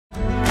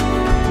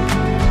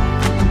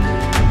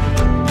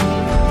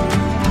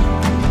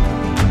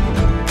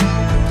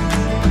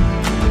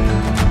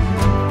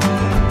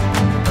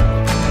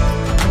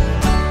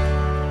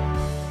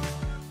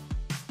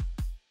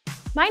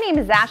My name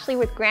is Ashley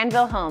with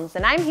Granville Homes,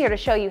 and I'm here to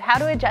show you how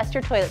to adjust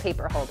your toilet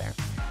paper holder.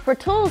 For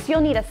tools, you'll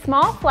need a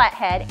small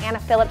flathead and a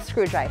Phillips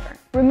screwdriver.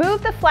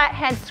 Remove the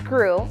flathead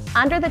screw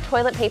under the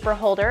toilet paper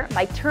holder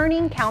by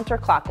turning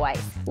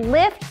counterclockwise.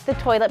 Lift the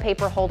toilet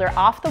paper holder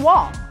off the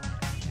wall.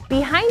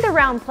 Behind the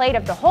round plate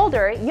of the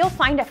holder, you'll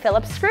find a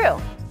Phillips screw.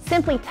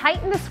 Simply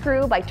tighten the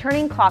screw by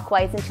turning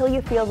clockwise until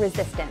you feel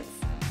resistance.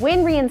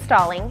 When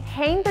reinstalling,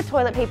 hang the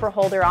toilet paper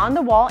holder on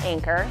the wall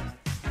anchor,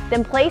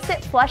 then place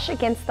it flush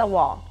against the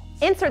wall.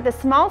 Insert the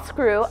small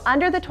screw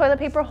under the toilet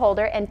paper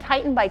holder and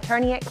tighten by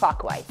turning it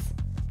clockwise.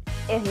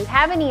 If you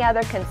have any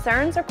other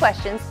concerns or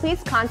questions,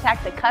 please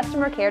contact the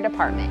customer care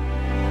department.